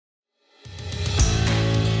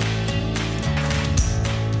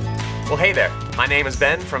Well, hey there, my name is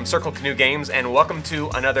Ben from Circle Canoe Games, and welcome to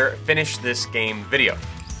another Finish This Game video.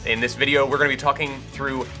 In this video, we're going to be talking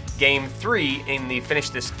through Game 3 in the Finish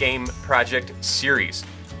This Game project series,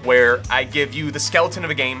 where I give you the skeleton of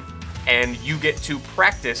a game, and you get to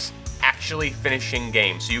practice actually finishing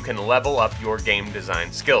games, so you can level up your game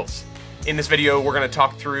design skills. In this video, we're going to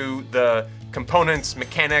talk through the components,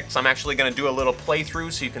 mechanics. I'm actually going to do a little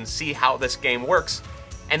playthrough so you can see how this game works,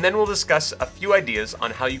 and then we'll discuss a few ideas on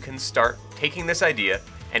how you can start taking this idea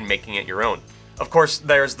and making it your own. Of course,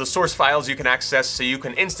 there's the source files you can access, so you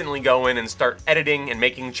can instantly go in and start editing and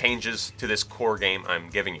making changes to this core game I'm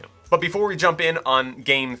giving you. But before we jump in on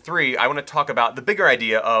Game 3, I want to talk about the bigger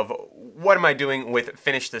idea of what am I doing with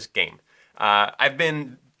Finish This Game. I've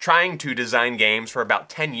been trying to design games for about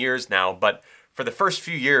 10 years now, but for the first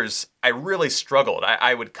few years, I really struggled.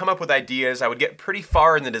 I would come up with ideas, I would get pretty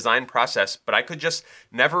far in the design process, but I could just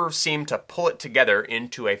never seem to pull it together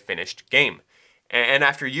into a finished game. And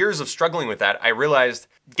after years of struggling with that, I realized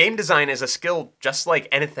game design is a skill just like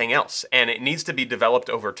anything else, and it needs to be developed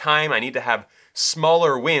over time. I need to have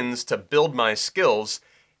smaller wins to build my skills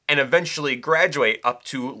and eventually graduate up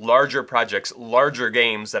to larger projects, larger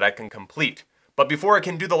games that I can complete. But before I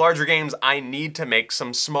can do the larger games, I need to make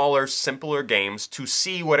some smaller, simpler games to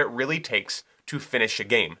see what it really takes to finish a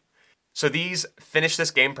game. So these Finish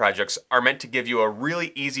This Game projects are meant to give you a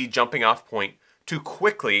really easy jumping off point to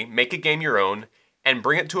quickly make a game your own and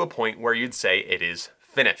bring it to a point where you'd say it is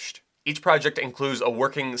finished. Each project includes a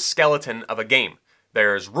working skeleton of a game.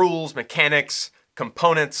 There's rules, mechanics,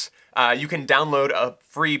 components. You can download a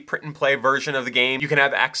free print and play version of the game. You can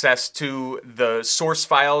have access to the source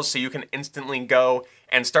files, so you can instantly go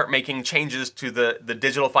and start making changes to the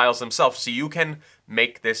digital files themselves, so you can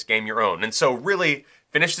make this game your own. And so really,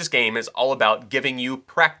 Finish This Game is all about giving you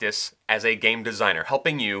practice as a game designer,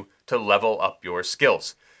 helping you to level up your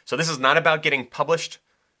skills. So this is not about getting published.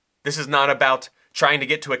 This is not about trying to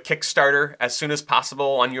get to a Kickstarter as soon as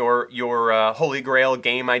possible on your holy grail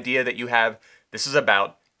game idea that you have. This is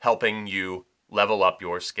about helping you level up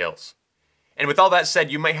your skills. And with all that said,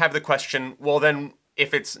 you might have the question, well then,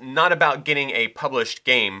 if it's not about getting a published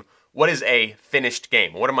game, what is a finished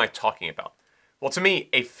game? What am I talking about? Well, to me,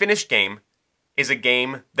 a finished game is a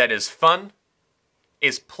game that is fun,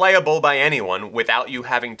 is playable by anyone without you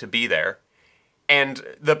having to be there, and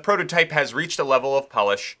the prototype has reached a level of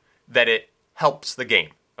polish that it helps the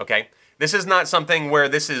game, okay? This is not something where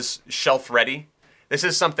this is shelf ready. This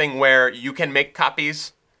is something where you can make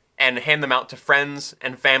copies and hand them out to friends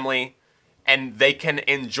and family, and they can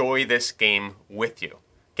enjoy this game with you.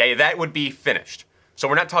 Okay, that would be finished. So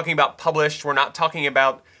we're not talking about published, we're not talking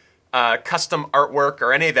about custom artwork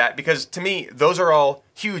or any of that, because to me, those are all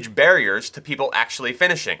huge barriers to people actually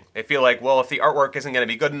finishing. They feel like, well, if the artwork isn't going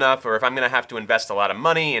to be good enough, or if I'm going to have to invest a lot of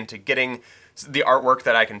money into getting the artwork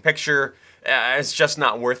that I can picture, it's just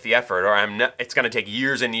not worth the effort, or it's going to take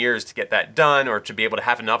years and years to get that done, or to be able to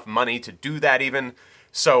have enough money to do that even.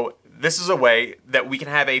 So this is a way that we can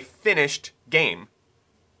have a finished game.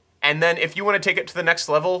 And then if you want to take it to the next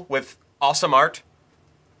level with awesome art,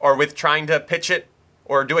 or with trying to pitch it,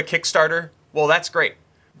 or do a Kickstarter, well, that's great.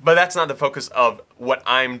 But that's not the focus of what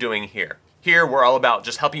I'm doing here. Here, we're all about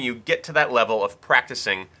just helping you get to that level of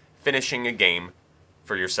practicing finishing a game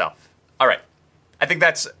for yourself. All right, I think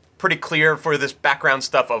that's pretty clear for this background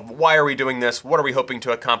stuff of why are we doing this, what are we hoping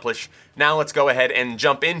to accomplish. Now let's go ahead and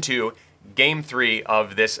jump into Game 3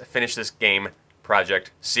 of this Finish This Game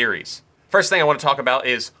project series. First thing I want to talk about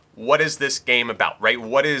is, what is this game about, right?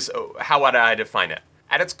 How would I define it?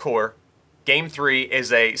 At its core, Game 3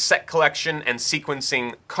 is a set collection and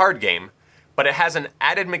sequencing card game, but it has an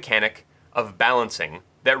added mechanic of balancing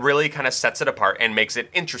that really kind of sets it apart and makes it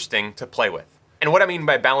interesting to play with. And what I mean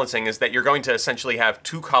by balancing is that you're going to essentially have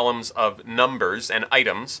two columns of numbers and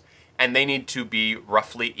items, and they need to be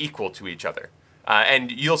roughly equal to each other.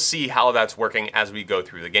 And you'll see how that's working as we go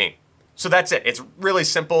through the game. So that's it. It's really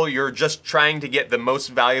simple. You're just trying to get the most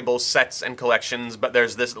valuable sets and collections, but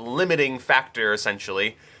there's this limiting factor,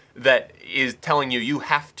 essentially, that is telling you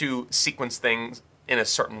have to sequence things in a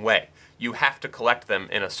certain way. You have to collect them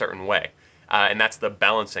in a certain way. And that's the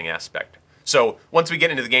balancing aspect. So once we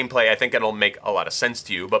get into the gameplay, I think it'll make a lot of sense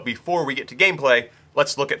to you. But before we get to gameplay,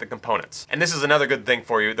 let's look at the components. And this is another good thing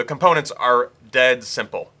for you. The components are dead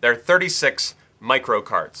simple. They're 36 micro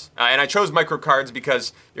cards. And I chose micro cards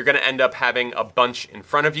because you're going to end up having a bunch in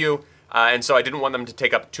front of you. And so I didn't want them to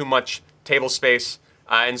take up too much table space.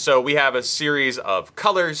 And so we have a series of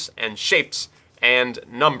colors and shapes and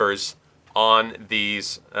numbers on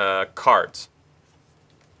these cards.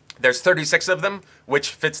 There's 36 of them, which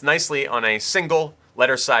fits nicely on a single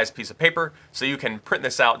letter-sized piece of paper, so you can print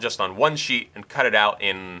this out just on one sheet and cut it out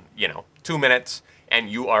in, 2 minutes, and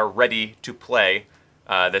you are ready to play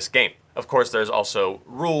this game. Of course, there's also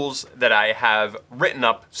rules that I have written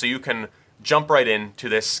up so you can jump right into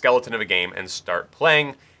this skeleton of a game and start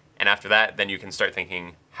playing. And after that, then you can start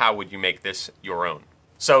thinking, how would you make this your own?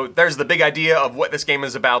 So there's the big idea of what this game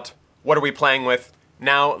is about. What are we playing with?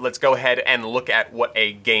 Now let's go ahead and look at what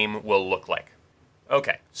a game will look like.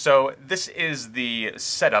 Okay, so this is the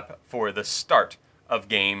setup for the start of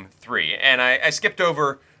Game 3. And I skipped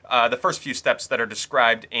over the first few steps that are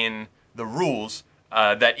described in the rules,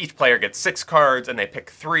 that each player gets 6 cards and they pick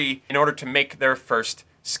 3 in order to make their first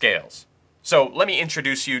scales. So let me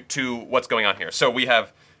introduce you to what's going on here. So we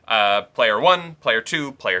have player 1, player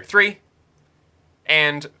 2, player 3,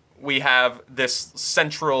 and we have this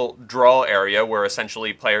central draw area where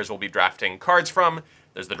essentially players will be drafting cards from.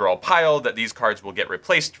 There's the draw pile that these cards will get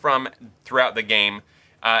replaced from throughout the game,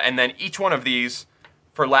 and then each one of these,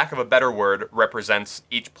 for lack of a better word, represents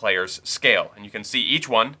each player's scale. And you can see each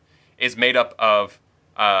one is made up of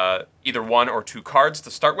either 1 or 2 cards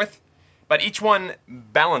to start with, but each one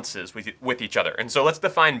balances with each other. And so let's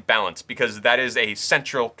define balance, because that is a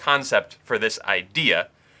central concept for this idea.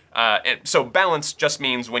 And so balance just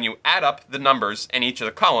means when you add up the numbers in each of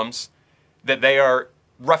the columns, that they are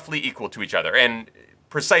roughly equal to each other. And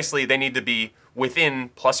precisely, they need to be within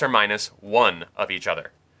plus or minus 1 of each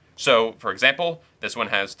other. So, for example, this one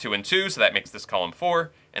has 2 and 2, so that makes this column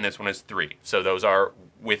 4, and this one is 3. So those are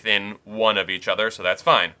within 1 of each other, so that's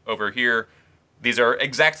fine. Over here, these are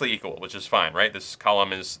exactly equal, which is fine, right? This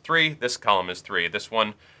column is 3, this column is 3. This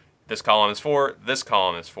column is 4, this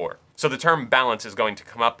column is 4. So the term balance is going to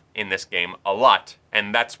come up in this game a lot,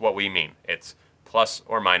 and that's what we mean. It's plus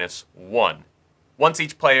or minus 1. Once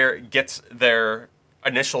each player gets their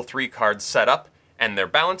initial 3 cards set up and they're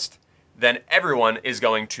balanced, then everyone is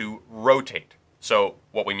going to rotate. So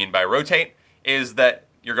what we mean by rotate is that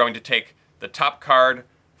you're going to take the top card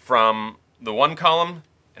from the one column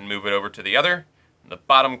and move it over to the other, and the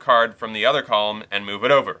bottom card from the other column and move it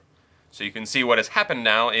over. So you can see what has happened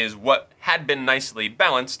now is what had been nicely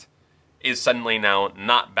balanced is suddenly now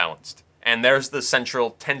not balanced. And there's the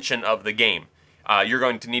central tension of the game. You're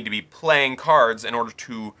going to need to be playing cards in order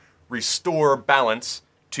to restore balance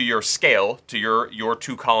to your scale, to your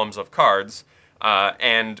 2 columns of cards,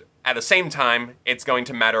 and at the same time, it's going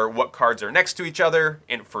to matter what cards are next to each other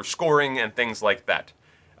for scoring and things like that.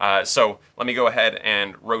 So let me go ahead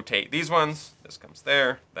and rotate these ones. This comes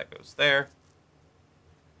there, that goes there,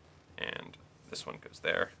 and this one goes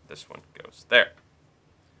there, this one goes there.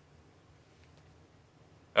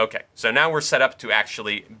 Okay, so now we're set up to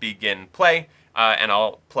actually begin play, and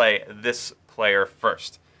I'll play this player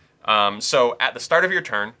first. So at the start of your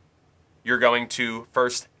turn, you're going to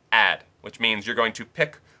first add, which means you're going to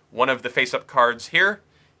pick one of the face-up cards here,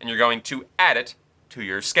 and you're going to add it to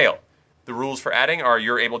your scale. The rules for adding are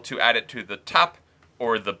you're able to add it to the top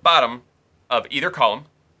or the bottom of either column,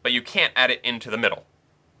 but you can't add it into the middle.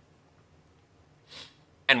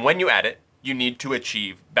 And when you add it, you need to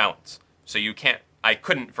achieve balance. So I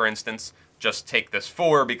couldn't, for instance, just take this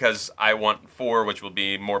 4 because I want 4, which will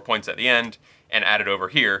be more points at the end, and add it over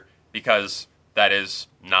here because that is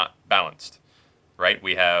not balanced, right?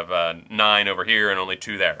 We have 9 over here and only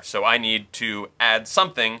 2 there. So I need to add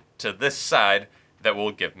something to this side that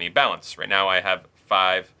will give me balance. Right now I have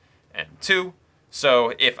 5 and 2.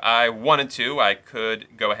 So if I wanted to, I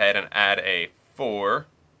could go ahead and add a 4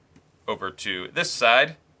 over to this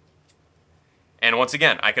side. And once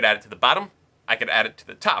again, I could add it to the bottom, I could add it to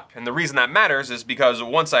the top. And the reason that matters is because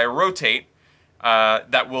once I rotate,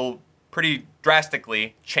 that will pretty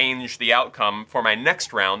drastically change the outcome for my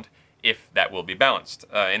next round if that will be balanced.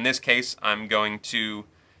 In this case, I'm going to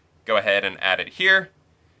go ahead and add it here.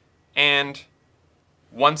 And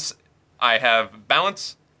once I have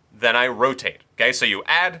balance, then I rotate. Okay, so you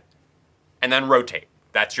add and then rotate.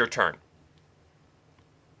 That's your turn.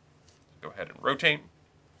 Go ahead and rotate.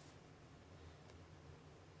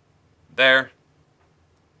 There.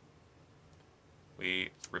 We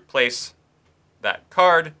replace that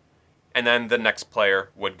card, and then the next player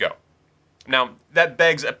would go. Now, that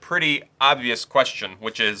begs a pretty obvious question,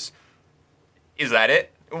 which is that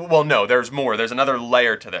it? Well, no, there's more. There's another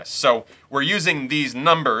layer to this. So we're using these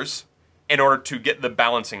numbers in order to get the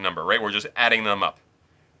balancing number, right? We're just adding them up.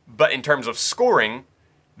 But in terms of scoring,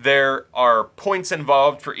 there are points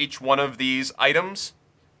involved for each one of these items,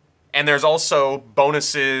 and there's also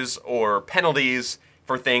bonuses or penalties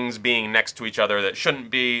for things being next to each other that shouldn't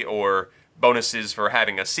be, or bonuses for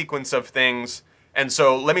having a sequence of things. And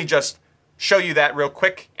so let me just show you that real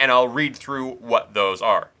quick, and I'll read through what those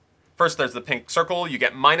are. First, there's the pink circle. You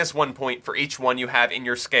get -1 point for each one you have in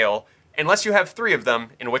your scale, unless you have 3 of them,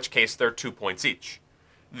 in which case they're 2 points each.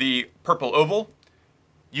 The purple oval,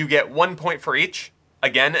 you get 1 point for each,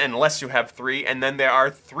 again, unless you have 3, and then there are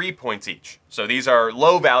 3 points each. So these are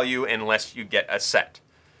low value unless you get a set.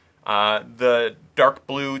 The dark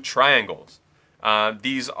blue triangles,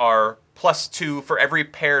 these are +2 for every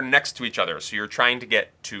pair next to each other. So you're trying to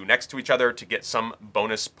get 2 next to each other to get some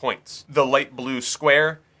bonus points. The light blue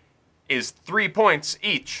square is 3 points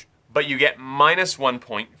each, but you get -1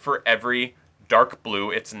 point for every dark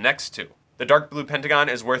blue it's next to. The dark blue pentagon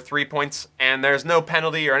is worth 3 points, and there's no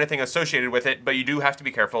penalty or anything associated with it, but you do have to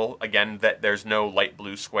be careful, again, that there's no light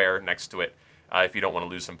blue square next to it if you don't want to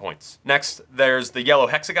lose some points. Next, there's the yellow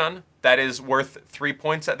hexagon. That is worth 3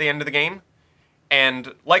 points at the end of the game.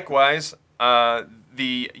 And likewise,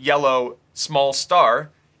 the yellow small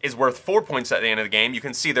star is worth 4 points at the end of the game. You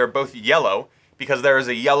can see they're both yellow because there is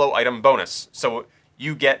a yellow item bonus. So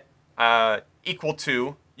you get a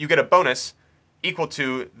bonus equal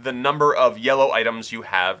to the number of yellow items you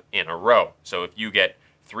have in a row. So if you get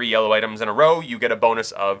 3 yellow items in a row, you get a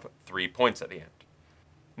bonus of 3 points at the end.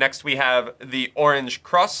 Next, we have the orange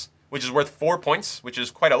cross, which is worth 4 points, which is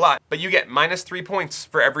quite a lot, but you get -3 points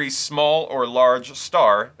for every small or large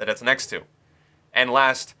star that it's next to. And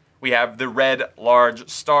last, we have the red large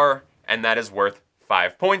star, and that is worth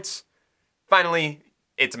 5 points. Finally,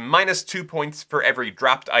 it's -2 points for every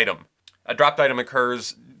dropped item. A dropped item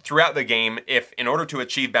occurs throughout the game if, in order to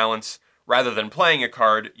achieve balance, rather than playing a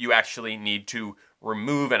card, you actually need to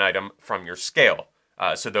remove an item from your scale.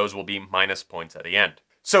 So those will be minus points at the end.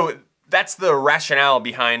 So that's the rationale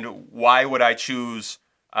behind why would I choose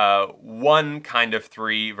one kind of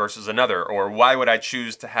 3 versus another, or why would I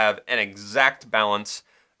choose to have an exact balance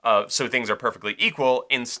so things are perfectly equal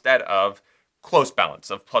instead of close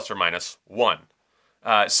balance of ±1.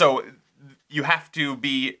 So you have to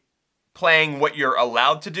be playing what you're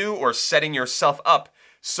allowed to do or setting yourself up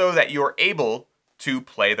so that you're able to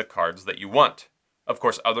play the cards that you want. Of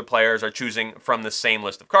course, other players are choosing from the same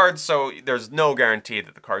list of cards, so there's no guarantee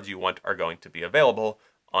that the cards you want are going to be available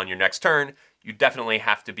on your next turn. You definitely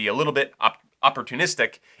have to be a little bit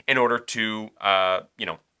opportunistic in order to,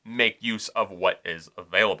 make use of what is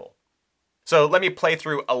available. So let me play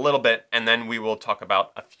through a little bit, and then we will talk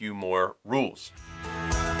about a few more rules.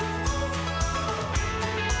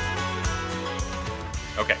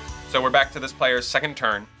 Okay, so we're back to this player's second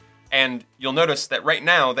turn, and you'll notice that right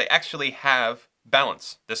now they actually have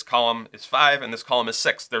balance. This column is 5 and this column is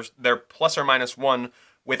 6. They're ±1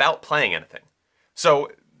 without playing anything.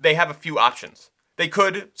 So they have a few options. They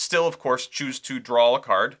could still, of course, choose to draw a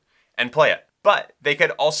card and play it, but they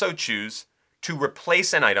could also choose to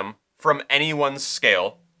replace an item from anyone's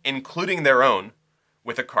scale, including their own,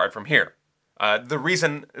 with a card from here. The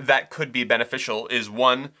reason that could be beneficial is,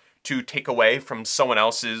 one, to take away from someone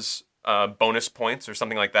else's bonus points or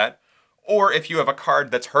something like that, or if you have a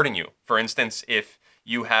card that's hurting you. For instance, if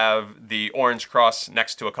you have the orange cross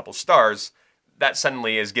next to a couple stars, that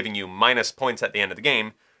suddenly is giving you minus points at the end of the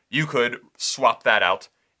game. You could swap that out,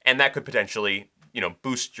 and that could potentially,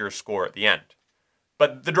 boost your score at the end.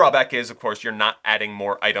 But the drawback is, of course, you're not adding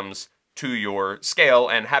more items to your scale,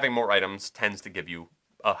 and having more items tends to give you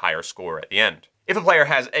a higher score at the end. If a player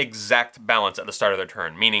has exact balance at the start of their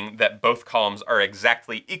turn, meaning that both columns are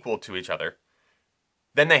exactly equal to each other,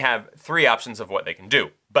 then they have 3 options of what they can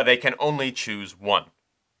do, but they can only choose one.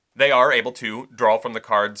 They are able to draw from the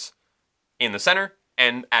cards in the center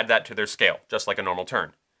and add that to their scale, just like a normal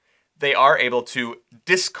turn. They are able to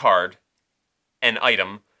discard an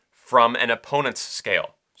item from an opponent's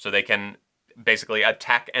scale, so they can basically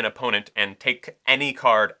attack an opponent and take any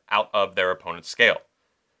card out of their opponent's scale.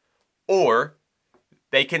 Or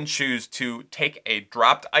they can choose to take a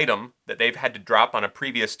dropped item that they've had to drop on a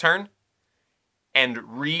previous turn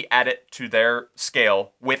and re-add it to their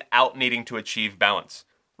scale without needing to achieve balance.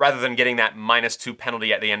 Rather than getting that -2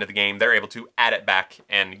 penalty at the end of the game, they're able to add it back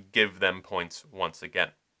and give them points once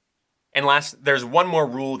again. And last, there's one more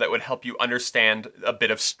rule that would help you understand a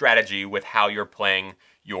bit of strategy with how you're playing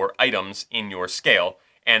your items in your scale,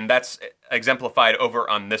 and that's exemplified over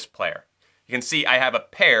on this player. You can see I have a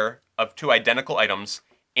pair of 2 identical items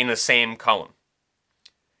in the same column.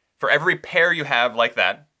 For every pair you have like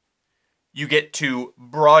that, you get to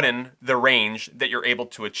broaden the range that you're able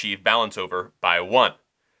to achieve balance over by 1.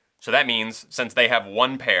 So that means, since they have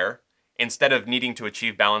 1 pair, instead of needing to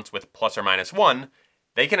achieve balance with ±1,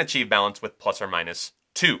 they can achieve balance with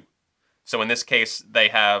 ±2. So in this case, they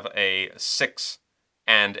have a 6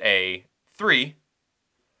 and a 3.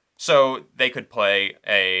 So they could play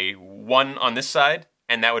a 1 on this side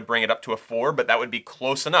and that would bring it up to a 4, but that would be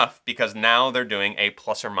close enough because now they're doing a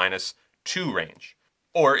plus or minus 2 range.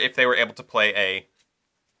 Or if they were able to play a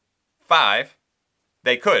 5,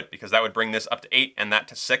 they could, because that would bring this up to 8 and that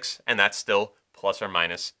to 6, and that's still plus or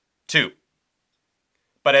minus 2.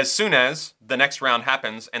 But as soon as the next round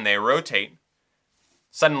happens and they rotate,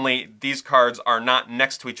 suddenly these cards are not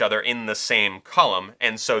next to each other in the same column,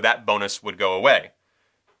 and so that bonus would go away.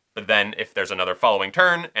 But then if there's another following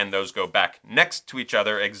turn and those go back next to each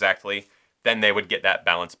other exactly, then they would get that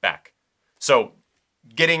balance back. So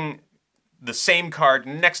getting the same card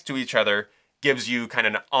next to each other gives you kind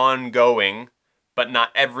of an ongoing, but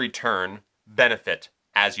not every turn, benefit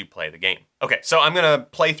as you play the game. Okay, so I'm gonna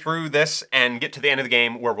play through this and get to the end of the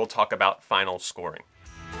game where we'll talk about final scoring.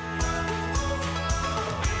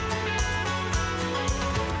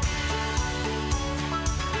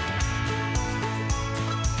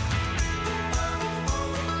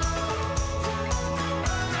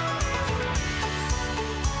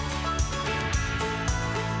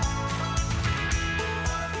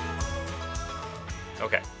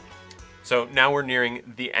 Okay, so now we're nearing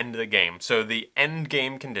the end of the game. So the end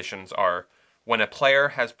game conditions are when a player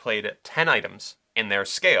has played 10 items in their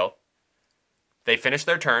scale, they finish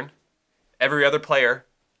their turn, every other player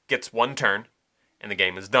gets 1 turn, and the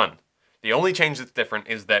game is done. The only change that's different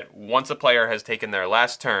is that once a player has taken their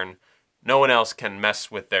last turn, no one else can mess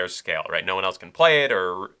with their scale, right? No one else can play it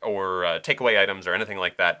or take away items or anything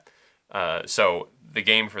like that. So the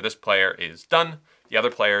game for this player is done. The other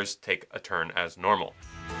players take a turn as normal.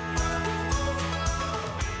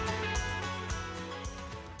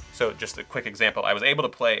 So just a quick example, I was able to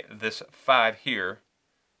play this 5 here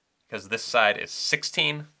because this side is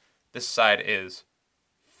 16, this side is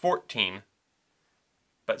 14,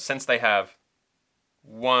 but since they have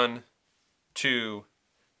 1, 2,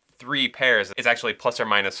 3 pairs, it's actually plus or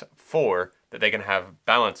minus 4 that they can have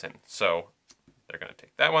balance in. So they're going to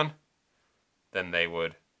take that one, then they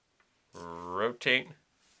would rotate.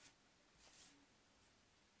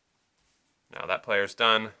 Now that player's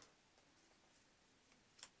done.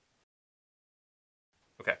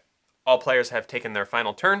 Okay, all players have taken their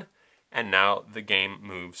final turn, and now the game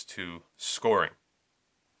moves to scoring.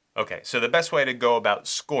 Okay, so the best way to go about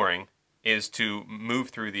scoring is to move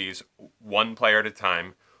through these one player at a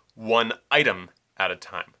time, one item at a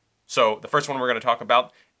time. So the first one we're going to talk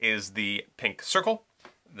about is the pink circle.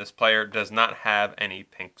 This player does not have any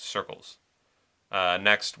pink circles.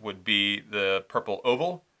 Next would be the purple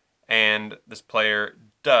oval, and this player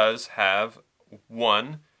does have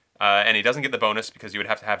 1, and he doesn't get the bonus because you would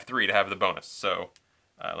have to have 3 to have the bonus. So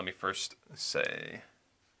let me first say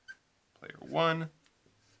player 1,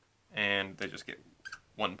 and they just get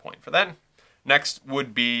 1 point for that. Next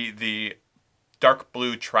would be the dark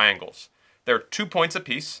blue triangles. They're 2 points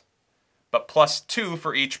apiece, but plus 2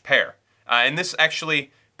 for each pair. And this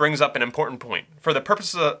actually brings up an important point. For the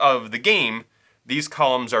purposes of the game, these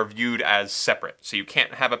columns are viewed as separate, so you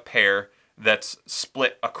can't have a pair that's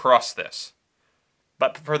split across this.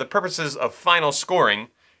 But for the purposes of final scoring,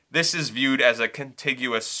 this is viewed as a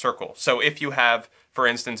contiguous circle. So if you have, for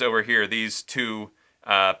instance, over here, these 2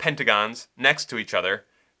 pentagons next to each other,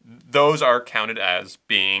 those are counted as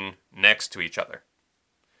being next to each other.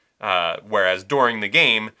 Whereas during the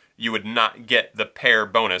game, you would not get the pair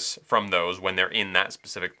bonus from those when they're in that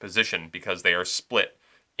specific position because they are split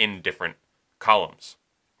in different columns.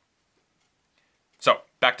 So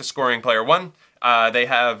back to scoring player 1. They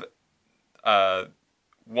have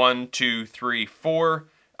 1, 2, 3, 4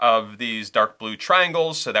 of these dark blue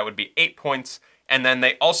triangles, so that would be 8 points. And then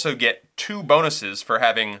they also get 2 bonuses for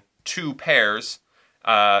having 2 pairs,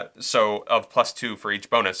 so of plus 2 for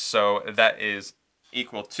each bonus. So that is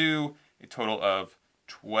equal to a total of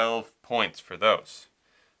 12 points for those.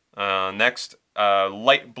 Next,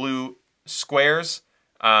 light blue squares.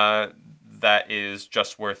 That is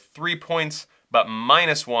just worth 3 points, but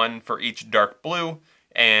minus 1 for each dark blue,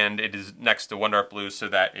 and it is next to 1 dark blue, so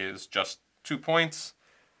that is just 2 points.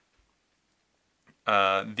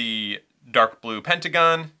 The dark blue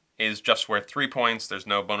pentagon is just worth 3 points. There's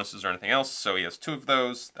no bonuses or anything else, so he has 2 of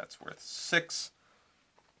those. That's worth 6.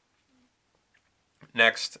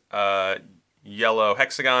 Next, yellow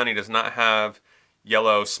hexagon. He does not have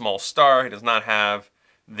yellow small star. He does not have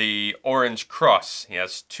the orange cross. He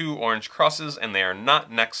has 2 orange crosses, and they are not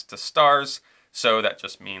next to stars, so that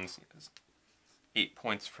just means he has 8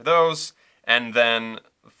 points for those. And then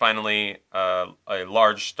finally, a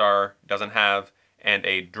large star doesn't have, and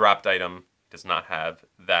a dropped item does not have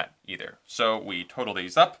that either. So we total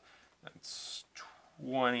these up. That's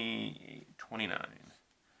 28, 29.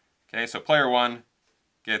 Okay, so player 1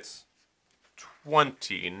 gets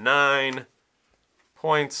 29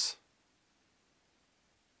 points.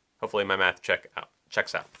 Hopefully my math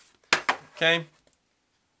checks out. Okay.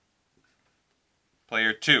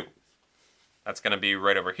 Player 2. That's going to be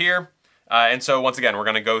right over here. And so once again, we're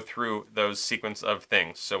going to go through those sequence of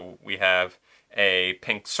things. So we have a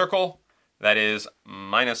pink circle that is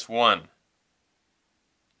 -1.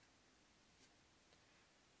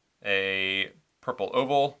 A purple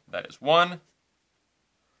oval that is 1.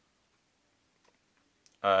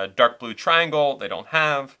 A dark blue triangle they don't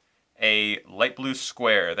have. A light blue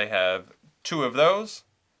square, they have 2 of those.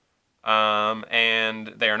 And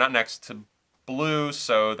they are not next to blue,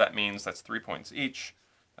 so that means that's 3 points each.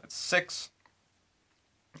 That's 6.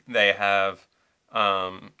 They have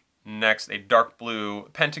next a dark blue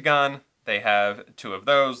pentagon. They have 2 of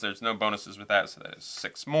those. There's no bonuses with that, so that is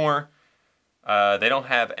 6 more. They don't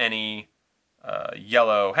have any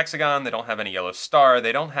yellow hexagon. They don't have any yellow star.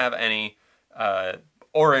 They don't have any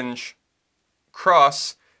orange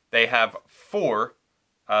cross. They have 4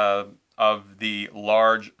 of the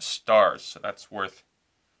large stars, so that's worth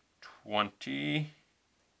 20.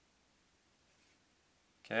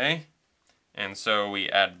 Okay, and so we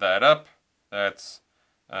add that up. That's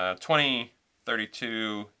 20,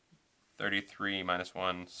 32, 33 minus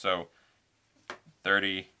 1, so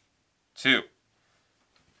 32.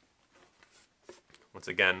 Once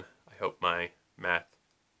again, I hope my math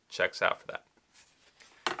checks out for that.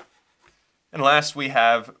 And last we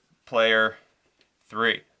have player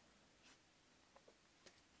 3.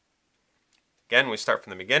 Again, we start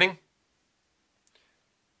from the beginning.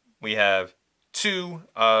 We have 2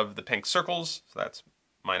 of the pink circles, so that's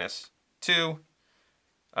 -2.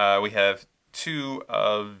 We have 2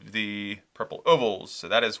 of the purple ovals, so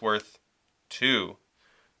that is worth 2.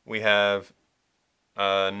 We have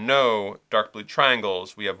no dark blue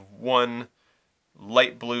triangles. We have 1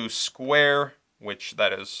 light blue square, which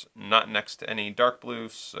that is not next to any dark blue,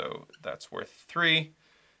 so that's worth 3.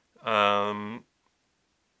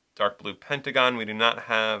 Dark blue pentagon, we do not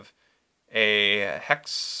have a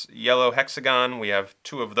yellow hexagon. We have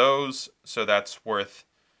 2 of those, so that's worth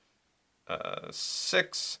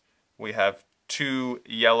 6. We have 2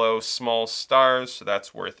 yellow small stars, so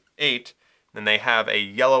that's worth 8. Then they have a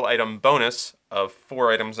yellow item bonus of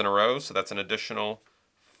 4 items in a row, so that's an additional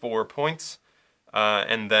 4 points.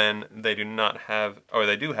 And then they do not have, or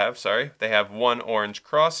they do have, sorry, they have 1 orange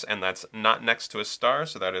cross, and that's not next to a star,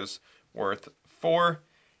 so that is worth 4.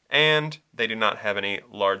 And they do not have any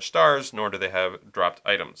large stars, nor do they have dropped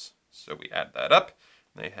items. So we add that up.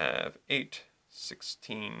 They have 8,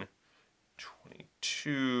 16,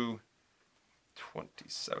 22,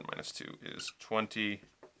 27 minus 2 is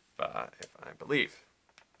 25, I believe.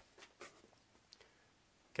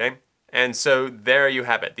 Okay, and so there you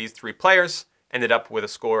have it. These 3 players ended up with a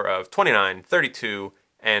score of 29, 32,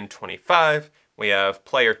 and 25. We have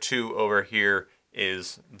player 2 over here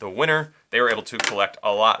is the winner. They were able to collect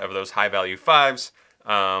a lot of those high value 5s,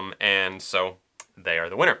 and so they are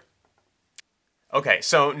the winner. Okay,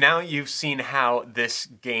 so now you've seen how this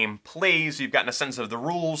game plays. You've gotten a sense of the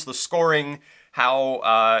rules, the scoring, how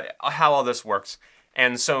all this works.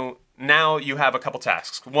 And so now you have a couple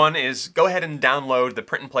tasks. One is go ahead and download the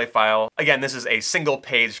print and play file. Again, this is a single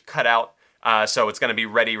page cutout, so it's gonna be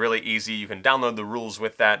ready really easy. You can download the rules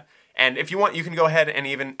with that. And if you want, you can go ahead and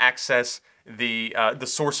even access the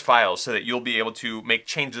source files so that you'll be able to make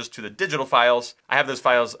changes to the digital files. I have those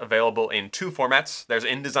files available in 2 formats. There's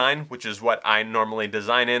InDesign, which is what I normally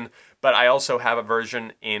design in, but I also have a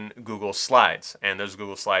version in Google Slides, and those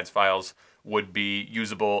Google Slides files would be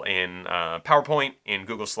usable in PowerPoint, in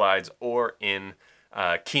Google Slides, or in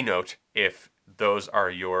Keynote if those are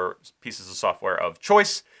your pieces of software of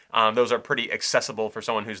choice. Those are pretty accessible for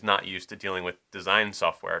someone who's not used to dealing with design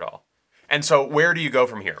software at all. And so where do you go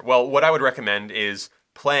from here? Well, what I would recommend is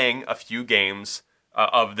playing a few games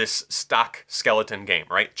of this stock skeleton game,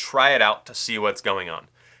 right? Try it out to see what's going on.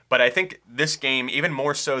 But I think this game, even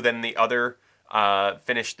more so than the other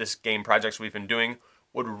Finish This Game projects we've been doing,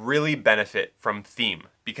 would really benefit from theme,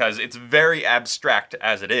 because it's very abstract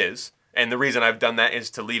as it is. And the reason I've done that is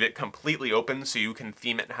to leave it completely open so you can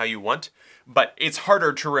theme it how you want. But it's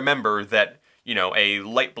harder to remember that, you know, a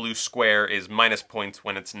light blue square is minus points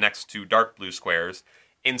when it's next to dark blue squares,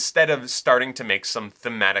 instead of starting to make some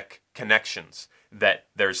thematic connections, that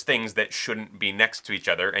there's things that shouldn't be next to each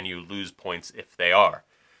other and you lose points if they are.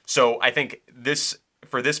 So I think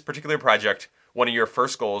for this particular project, one of your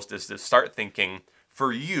first goals is to start thinking,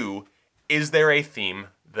 for you, is there a theme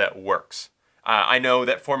that works? I know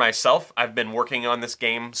that for myself, I've been working on this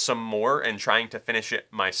game some more and trying to finish it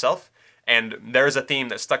myself. And there's a theme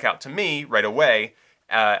that stuck out to me right away,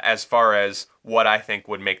 as far as what I think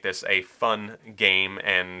would make this a fun game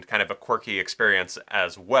and kind of a quirky experience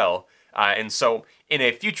as well. And so in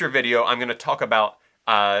a future video, I'm going to talk about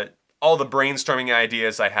all the brainstorming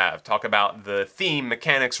ideas I have, talk about the theme,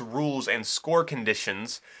 mechanics, rules, and score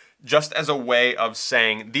conditions, just as a way of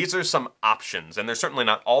saying these are some options. And they're certainly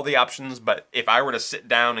not all the options, but if I were to sit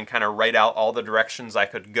down and kind of write out all the directions I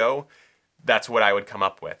could go, that's what I would come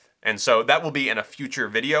up with. And so that will be in a future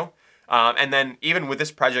video. And then even with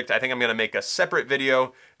this project, I think I'm going to make a separate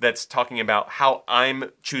video that's talking about how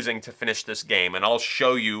I'm choosing to finish this game. And I'll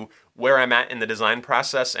show you where I'm at in the design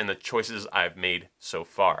process and the choices I've made so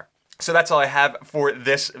far. So that's all I have for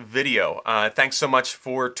this video. Thanks so much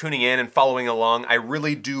for tuning in and following along. I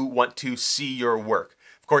really do want to see your work.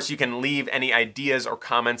 Of course, you can leave any ideas or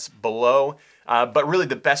comments below, but really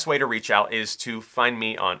the best way to reach out is to find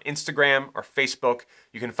me on Instagram or Facebook.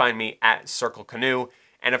 You can find me at Circle Canoe.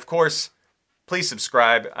 And of course, please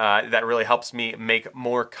subscribe. That really helps me make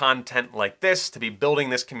more content like this, to be building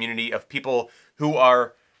this community of people who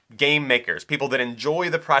are game makers, people that enjoy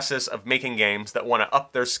the process of making games, that want to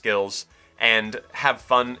up their skills and have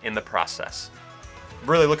fun in the process.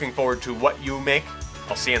 Really looking forward to what you make.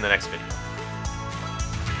 I'll see you in the next video.